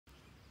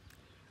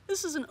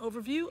This is an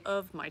overview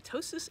of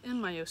mitosis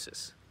and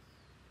meiosis.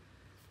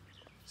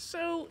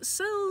 So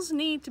cells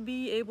need to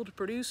be able to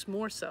produce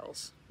more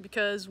cells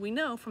because we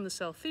know from the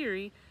cell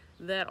theory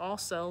that all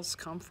cells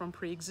come from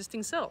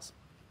pre-existing cells.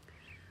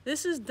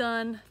 This is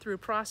done through a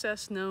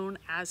process known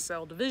as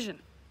cell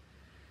division.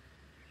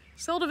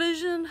 Cell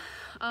division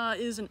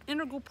is an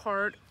integral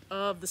part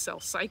of the cell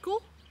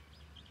cycle,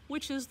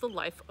 which is the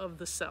life of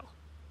the cell.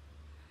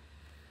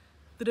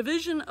 The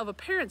division of a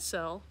parent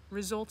cell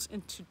results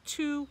into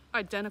two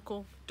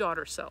identical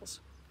daughter cells.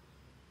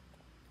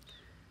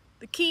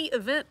 The key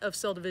event of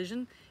cell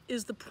division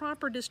is the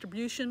proper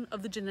distribution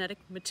of the genetic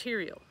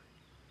material.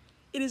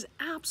 It is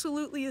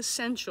absolutely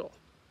essential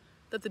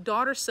that the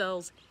daughter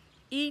cells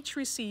each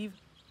receive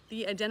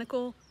the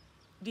identical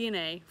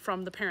DNA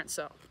from the parent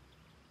cell.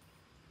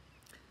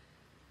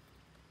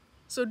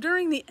 So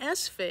during the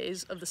S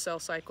phase of the cell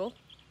cycle,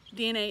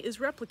 DNA is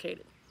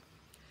replicated.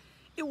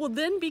 It will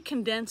then be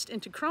condensed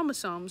into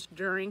chromosomes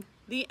during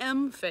the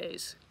M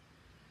phase.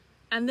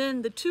 And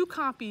then the two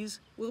copies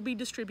will be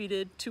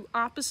distributed to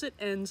opposite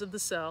ends of the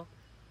cell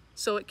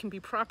so it can be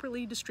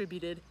properly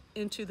distributed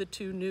into the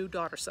two new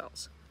daughter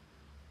cells.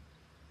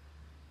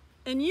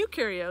 In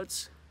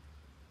eukaryotes,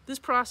 this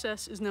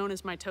process is known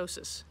as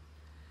mitosis,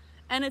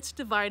 and it's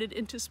divided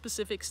into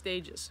specific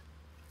stages,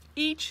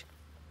 each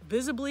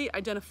visibly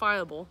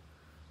identifiable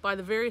by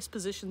the various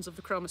positions of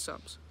the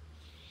chromosomes.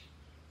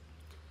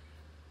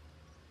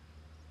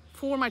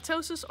 For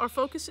mitosis, our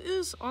focus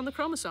is on the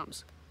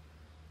chromosomes.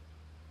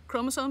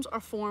 Chromosomes are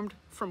formed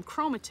from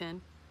chromatin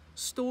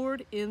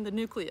stored in the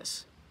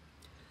nucleus.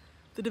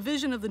 The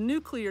division of the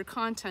nuclear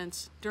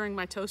contents during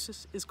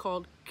mitosis is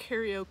called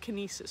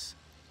karyokinesis.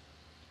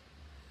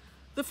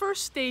 The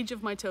first stage of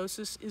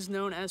mitosis is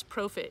known as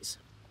prophase.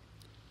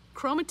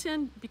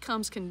 Chromatin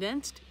becomes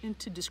condensed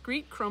into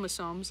discrete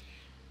chromosomes,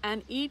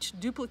 and each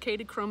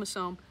duplicated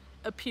chromosome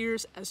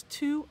appears as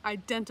two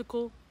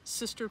identical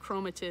sister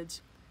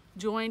chromatids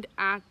joined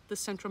at the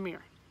centromere.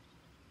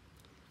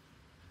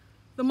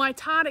 The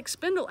mitotic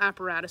spindle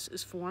apparatus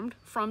is formed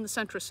from the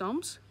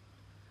centrosomes.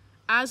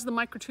 As the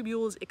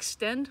microtubules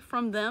extend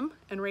from them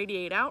and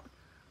radiate out,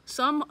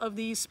 some of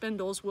these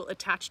spindles will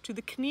attach to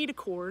the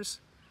kinetochores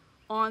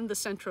on the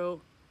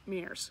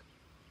centromeres.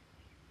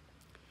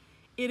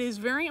 It is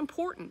very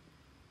important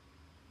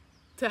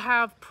to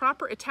have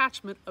proper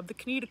attachment of the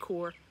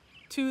kinetochore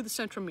to the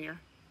centromere.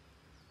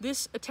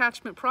 This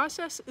attachment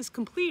process is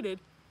completed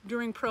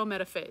during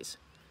pro-metaphase.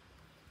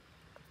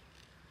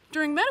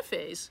 During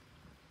metaphase,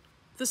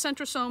 the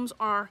centrosomes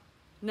are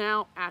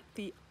now at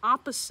the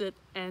opposite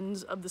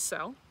ends of the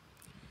cell,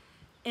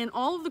 and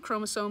all of the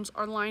chromosomes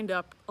are lined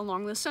up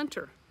along the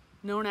center,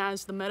 known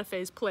as the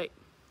metaphase plate.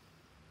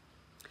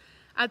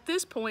 At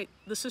this point,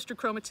 the sister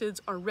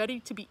chromatids are ready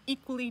to be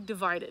equally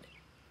divided.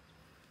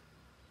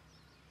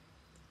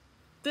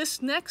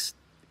 This next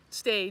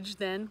stage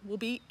then will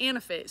be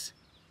anaphase,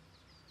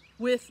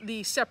 with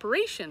the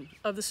separation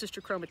of the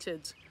sister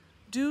chromatids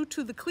due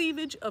to the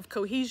cleavage of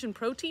cohesion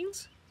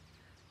proteins,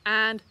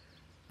 and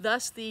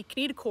thus the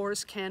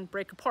kinetochores can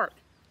break apart.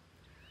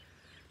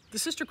 The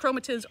sister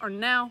chromatids are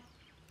now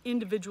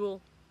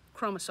individual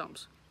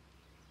chromosomes.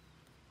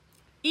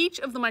 Each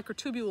of the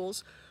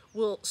microtubules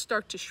will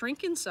start to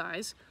shrink in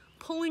size,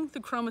 pulling the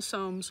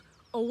chromosomes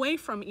away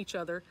from each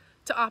other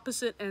to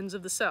opposite ends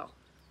of the cell.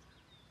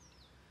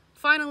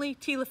 Finally,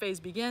 telophase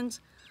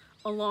begins,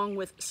 along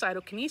with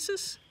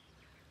cytokinesis.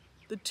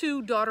 The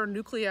two daughter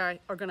nuclei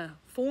are going to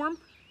form,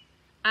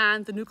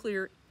 and the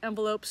nuclear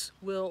envelopes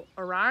will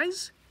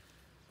arise.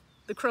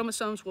 The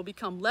chromosomes will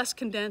become less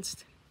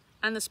condensed,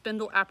 and the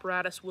spindle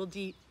apparatus will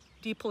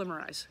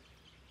depolymerize.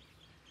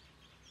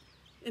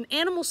 In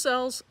animal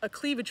cells, a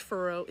cleavage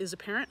furrow is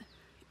apparent.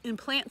 In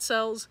plant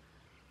cells,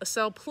 a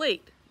cell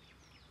plate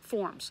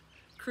forms,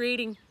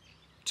 creating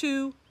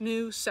two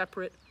new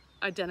separate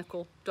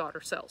identical daughter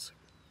cells.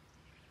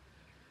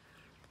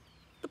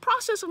 The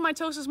process of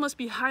mitosis must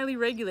be highly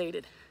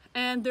regulated,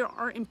 and there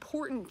are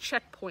important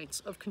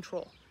checkpoints of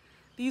control.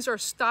 These are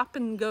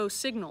stop-and-go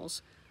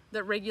signals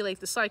that regulate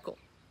the cycle.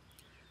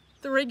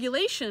 The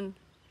regulation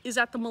is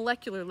at the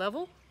molecular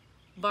level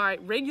by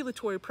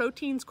regulatory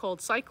proteins called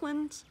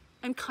cyclins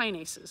and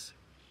kinases.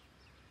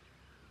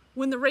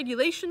 When the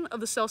regulation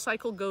of the cell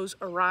cycle goes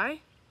awry,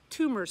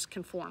 tumors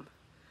can form.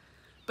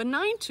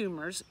 Benign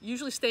tumors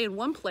usually stay in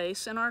one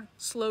place and are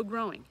slow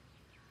growing.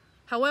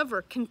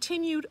 However,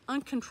 continued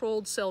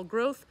uncontrolled cell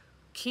growth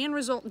can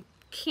result in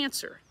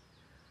cancer.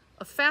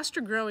 A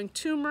faster growing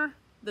tumor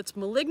that's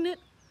malignant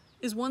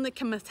is one that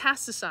can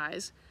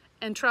metastasize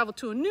and travel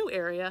to a new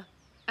area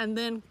and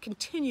then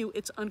continue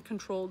its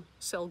uncontrolled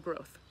cell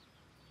growth.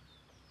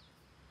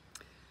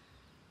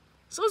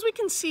 So as we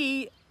can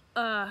see,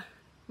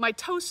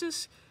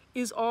 mitosis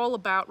is all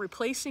about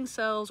replacing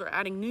cells or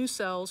adding new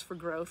cells for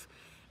growth,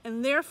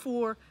 and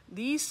therefore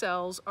these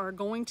cells are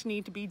going to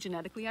need to be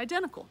genetically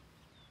identical.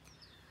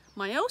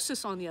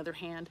 Meiosis, on the other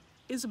hand,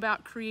 is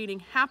about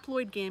creating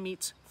haploid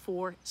gametes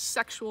for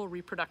sexual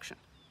reproduction.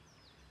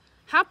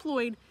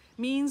 Haploid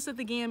means that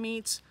the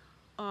gametes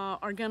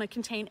are going to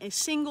contain a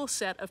single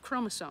set of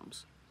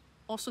chromosomes,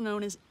 also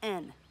known as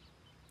N.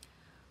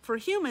 For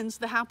humans,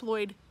 the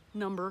haploid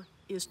number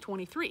is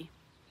 23.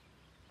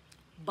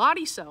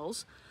 Body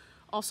cells,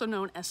 also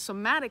known as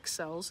somatic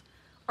cells,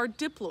 are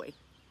diploid,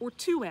 or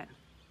 2N.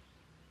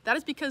 That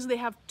is because they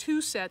have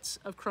two sets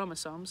of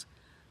chromosomes,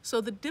 so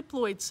the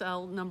diploid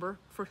cell number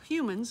for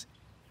humans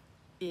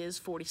is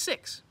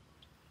 46.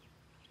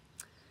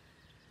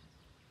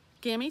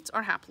 Gametes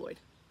are haploid.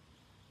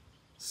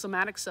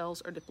 Somatic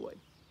cells are diploid.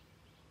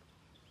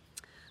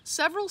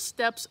 Several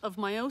steps of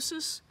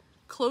meiosis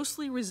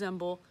closely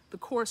resemble the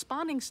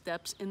corresponding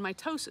steps in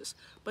mitosis,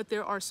 but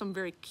there are some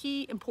very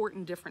key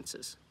important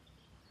differences.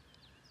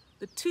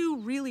 The two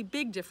really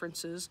big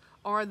differences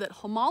are that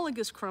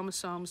homologous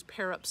chromosomes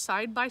pair up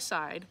side by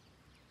side,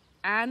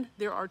 and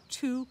there are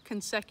two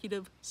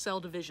consecutive cell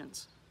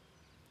divisions.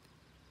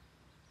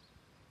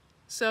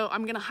 So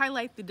I'm going to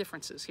highlight the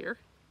differences here.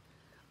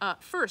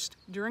 First,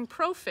 during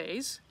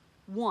prophase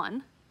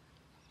 1,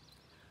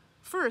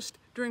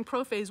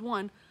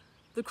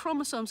 the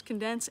chromosomes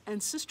condense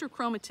and sister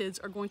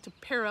chromatids are going to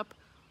pair up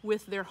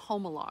with their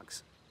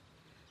homologs.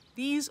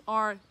 These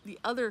are the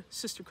other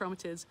sister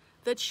chromatids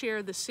that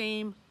share the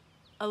same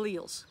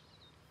alleles.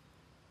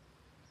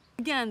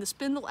 Again, the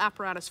spindle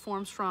apparatus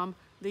forms from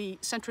the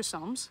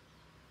centrosomes,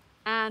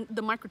 and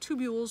the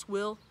microtubules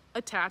will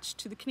attach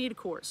to the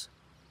kinetochores,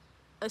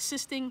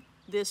 assisting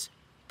this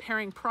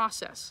pairing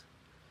process.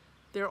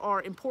 There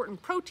are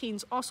important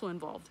proteins also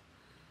involved,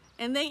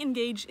 and they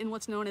engage in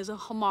what's known as a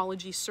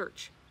homology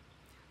search.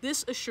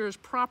 This assures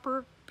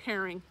proper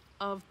pairing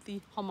of the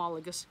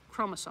homologous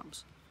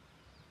chromosomes.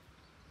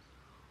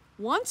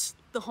 Once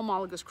the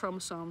homologous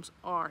chromosomes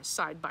are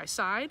side by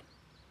side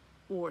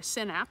or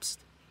synapsed,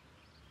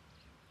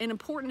 an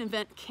important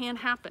event can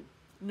happen,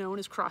 known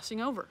as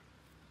crossing over.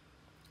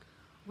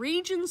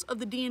 Regions of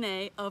the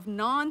DNA of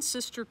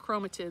non-sister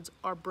chromatids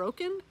are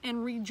broken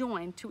and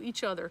rejoined to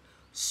each other,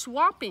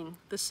 swapping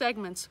the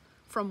segments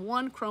from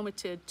one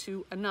chromatid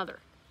to another.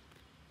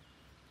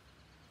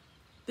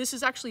 This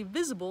is actually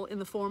visible in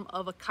the form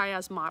of a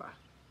chiasmata.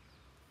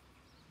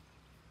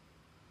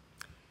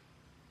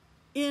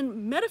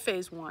 In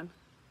metaphase 1,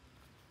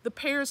 the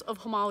pairs of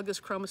homologous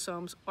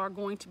chromosomes are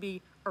going to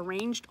be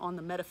arranged on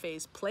the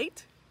metaphase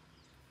plate.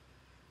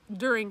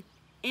 During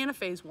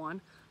anaphase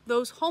 1,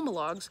 those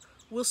homologs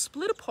will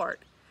split apart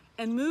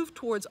and move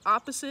towards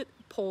opposite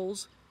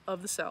poles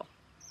of the cell,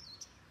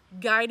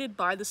 guided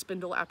by the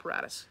spindle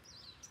apparatus.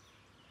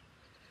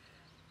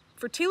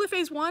 For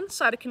telophase 1,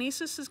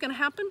 cytokinesis is going to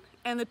happen,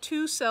 and the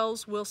two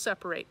cells will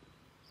separate.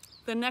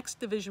 The next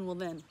division will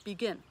then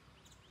begin.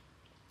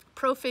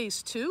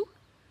 Prophase 2,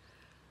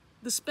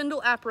 the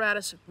spindle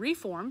apparatus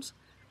reforms,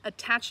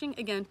 attaching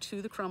again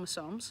to the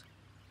chromosomes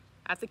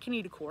at the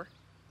kinetochore.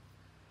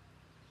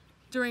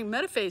 During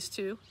metaphase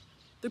 2,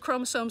 the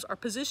chromosomes are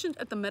positioned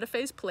at the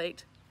metaphase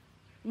plate.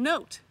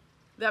 Note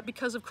that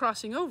because of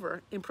crossing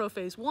over in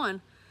prophase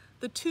 1,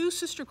 the two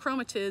sister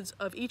chromatids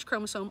of each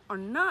chromosome are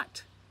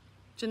not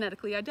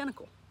genetically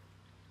identical.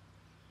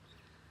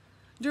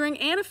 During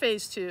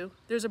anaphase 2,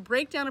 there's a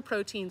breakdown of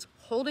proteins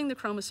holding the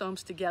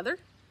chromosomes together.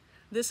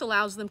 This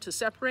allows them to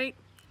separate,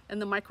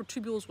 and the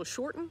microtubules will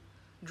shorten,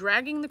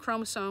 dragging the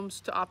chromosomes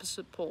to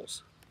opposite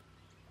poles.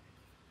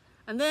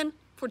 And then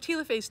for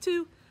telophase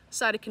 2,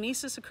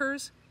 cytokinesis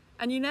occurs,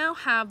 and you now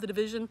have the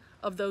division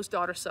of those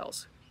daughter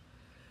cells.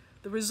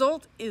 The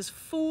result is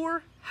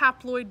 4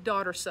 haploid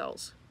daughter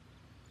cells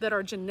that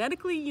are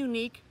genetically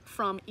unique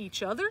from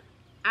each other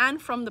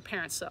and from the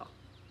parent cell.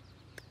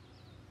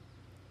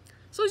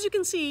 So as you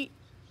can see,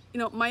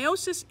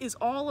 meiosis is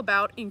all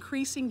about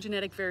increasing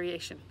genetic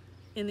variation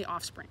in the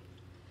offspring.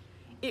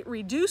 It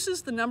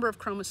reduces the number of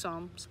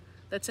chromosomes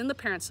that's in the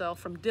parent cell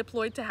from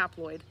diploid to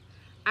haploid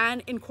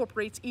and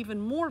incorporates even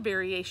more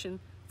variation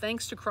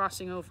thanks to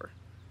crossing over.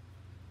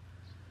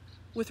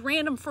 With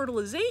random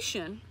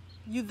fertilization,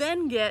 you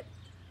then get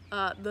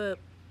the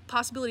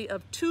possibility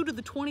of 2 to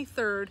the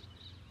 23rd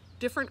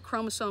different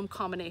chromosome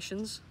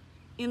combinations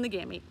in the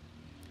gamete.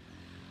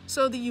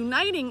 So the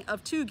uniting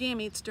of two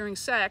gametes during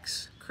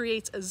sex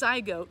creates a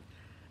zygote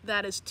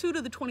that is 2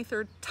 to the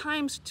 23rd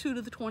times 2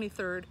 to the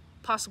 23rd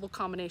possible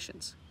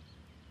combinations.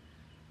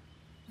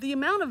 The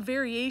amount of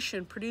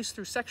variation produced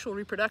through sexual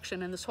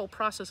reproduction in this whole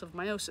process of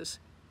meiosis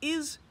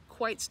is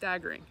quite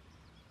staggering.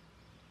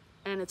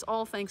 And it's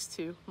all thanks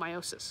to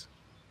meiosis.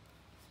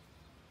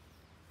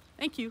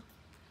 Thank you.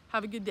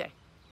 Have a good day.